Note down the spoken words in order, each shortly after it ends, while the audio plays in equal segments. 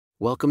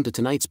Welcome to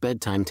tonight's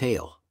bedtime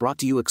tale, brought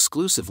to you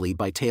exclusively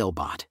by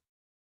TaleBot.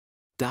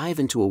 Dive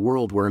into a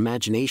world where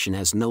imagination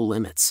has no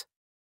limits.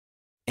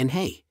 And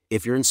hey,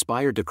 if you're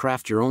inspired to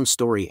craft your own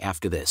story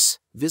after this,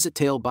 visit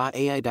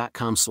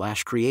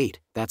talebotai.com/create,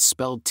 that's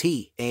spelled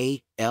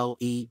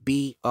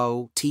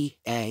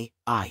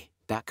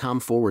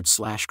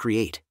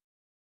TALEBOTAI.com/create.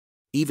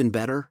 Even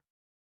better?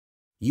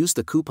 Use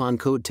the coupon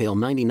code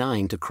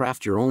TALE99 to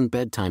craft your own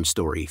bedtime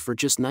story for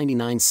just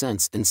 99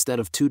 cents instead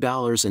of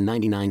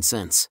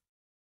 $2.99.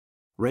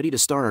 Ready to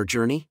start our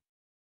journey?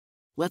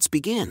 Let's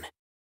begin!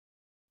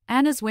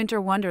 Anna's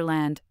Winter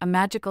Wonderland, a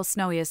magical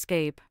snowy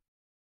escape.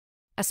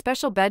 A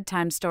special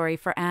bedtime story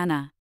for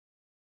Anna.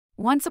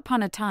 Once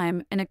upon a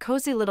time, in a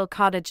cozy little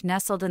cottage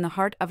nestled in the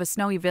heart of a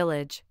snowy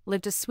village,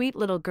 lived a sweet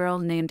little girl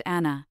named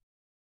Anna.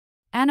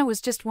 Anna was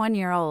just 1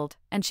 year old,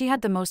 and she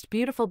had the most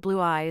beautiful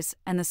blue eyes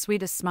and the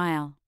sweetest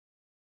smile.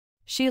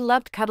 She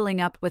loved cuddling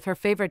up with her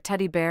favorite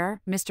teddy bear,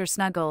 Mr.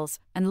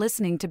 Snuggles, and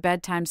listening to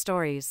bedtime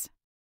stories.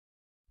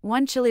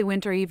 One chilly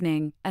winter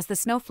evening, as the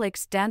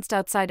snowflakes danced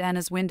outside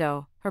Anna's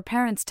window, her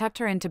parents tucked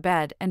her into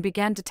bed and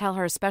began to tell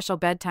her a special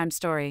bedtime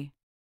story.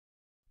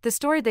 The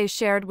story they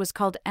shared was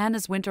called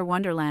Anna's Winter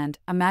Wonderland,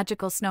 a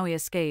magical snowy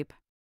escape.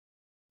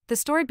 The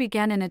story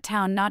began in a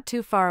town not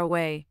too far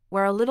away,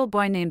 where a little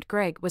boy named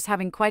Greg was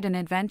having quite an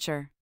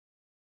adventure.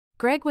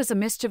 Greg was a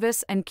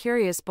mischievous and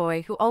curious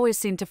boy who always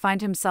seemed to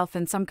find himself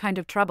in some kind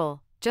of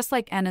trouble, just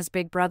like Anna's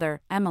big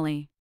brother,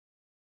 Emily.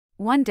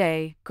 One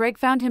day, Greg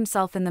found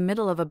himself in the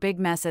middle of a big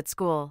mess at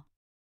school.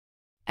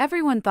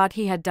 Everyone thought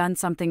he had done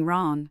something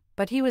wrong,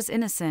 but he was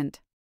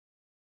innocent.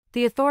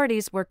 The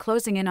authorities were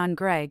closing in on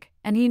Greg,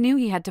 and he knew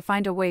he had to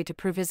find a way to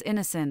prove his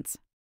innocence.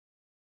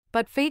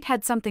 But fate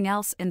had something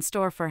else in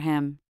store for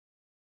him.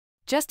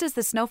 Just as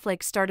the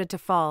snowflakes started to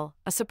fall,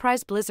 a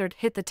surprise blizzard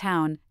hit the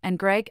town, and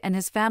Greg and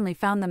his family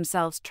found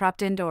themselves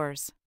trapped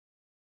indoors.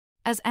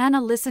 As Anna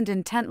listened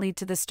intently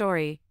to the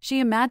story, she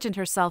imagined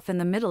herself in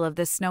the middle of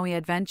this snowy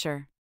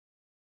adventure.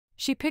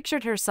 She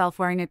pictured herself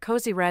wearing a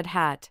cozy red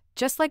hat,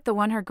 just like the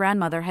one her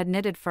grandmother had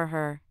knitted for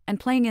her, and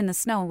playing in the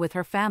snow with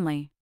her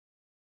family.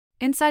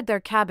 Inside their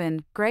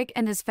cabin, Greg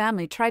and his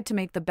family tried to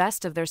make the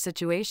best of their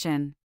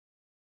situation.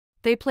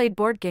 They played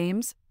board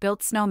games,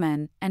 built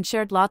snowmen, and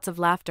shared lots of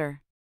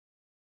laughter.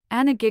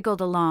 Anna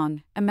giggled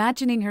along,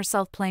 imagining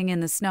herself playing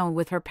in the snow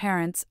with her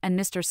parents and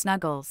Mr.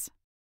 Snuggles.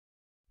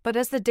 But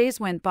as the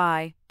days went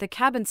by, the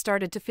cabin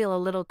started to feel a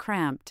little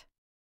cramped.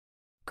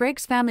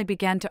 Greg's family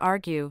began to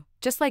argue,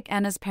 just like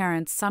Anna's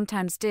parents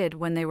sometimes did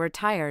when they were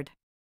tired.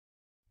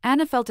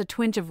 Anna felt a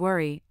twinge of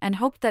worry and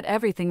hoped that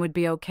everything would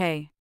be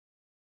okay.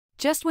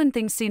 Just when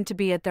things seemed to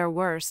be at their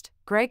worst,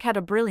 Greg had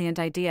a brilliant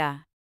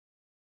idea.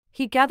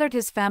 He gathered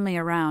his family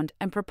around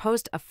and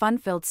proposed a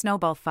fun-filled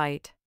snowball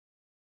fight.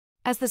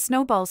 As the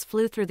snowballs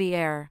flew through the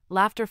air,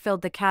 laughter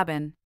filled the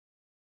cabin.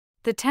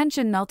 The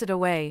tension melted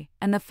away,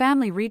 and the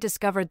family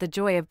rediscovered the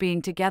joy of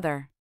being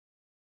together.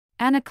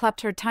 Anna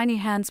clapped her tiny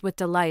hands with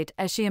delight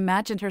as she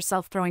imagined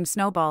herself throwing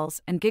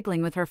snowballs and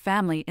giggling with her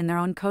family in their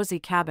own cozy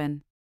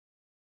cabin.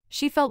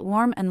 She felt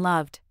warm and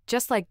loved,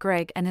 just like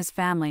Greg and his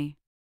family.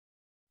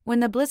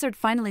 When the blizzard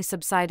finally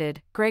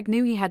subsided, Greg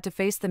knew he had to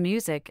face the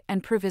music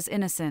and prove his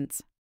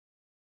innocence.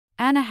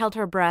 Anna held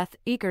her breath,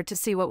 eager to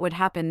see what would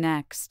happen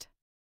next.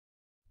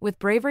 With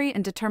bravery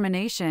and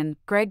determination,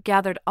 Greg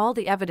gathered all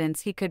the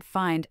evidence he could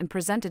find and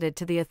presented it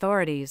to the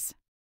authorities.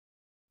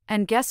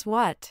 And guess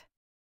what?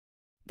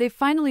 They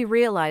finally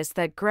realized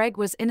that Greg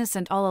was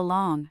innocent all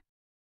along.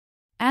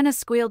 Anna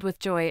squealed with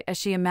joy as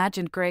she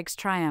imagined Greg's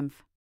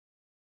triumph.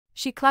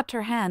 She clapped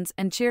her hands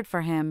and cheered for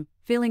him,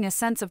 feeling a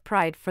sense of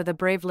pride for the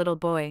brave little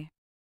boy.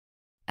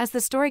 As the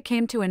story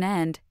came to an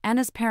end,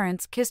 Anna's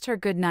parents kissed her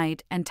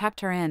goodnight and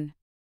tucked her in.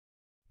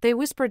 They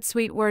whispered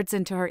sweet words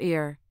into her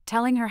ear,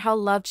 telling her how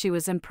loved she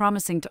was and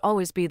promising to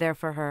always be there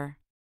for her.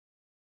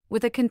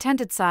 With a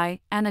contented sigh,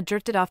 Anna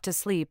drifted off to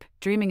sleep,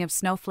 dreaming of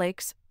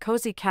snowflakes,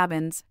 cozy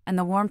cabins, and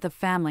the warmth of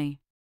family.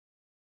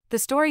 The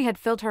story had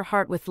filled her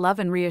heart with love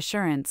and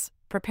reassurance,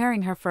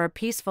 preparing her for a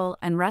peaceful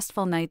and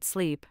restful night's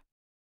sleep.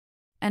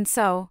 And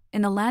so,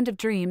 in the land of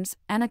dreams,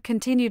 Anna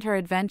continued her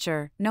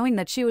adventure, knowing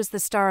that she was the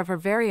star of her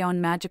very own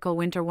magical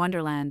winter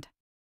wonderland.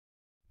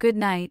 Good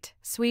night,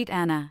 sweet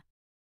Anna.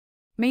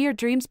 May your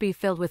dreams be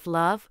filled with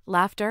love,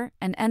 laughter,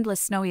 and endless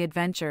snowy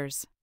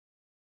adventures.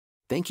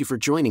 Thank you for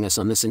joining us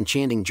on this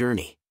enchanting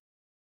journey.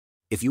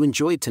 If you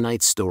enjoyed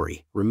tonight's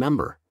story,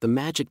 remember, the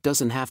magic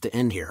doesn't have to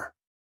end here.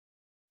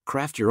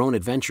 Craft your own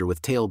adventure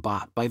with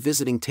TaleBot by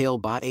visiting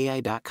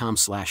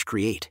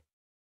talebotai.com/create.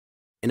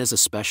 And as a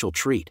special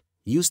treat,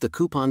 use the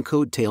coupon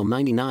code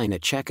TALE99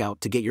 at checkout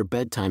to get your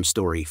bedtime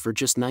story for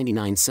just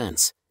 99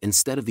 cents,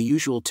 instead of the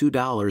usual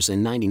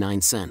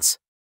 $2.99.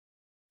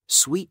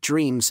 Sweet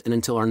dreams, and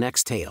until our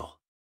next tale.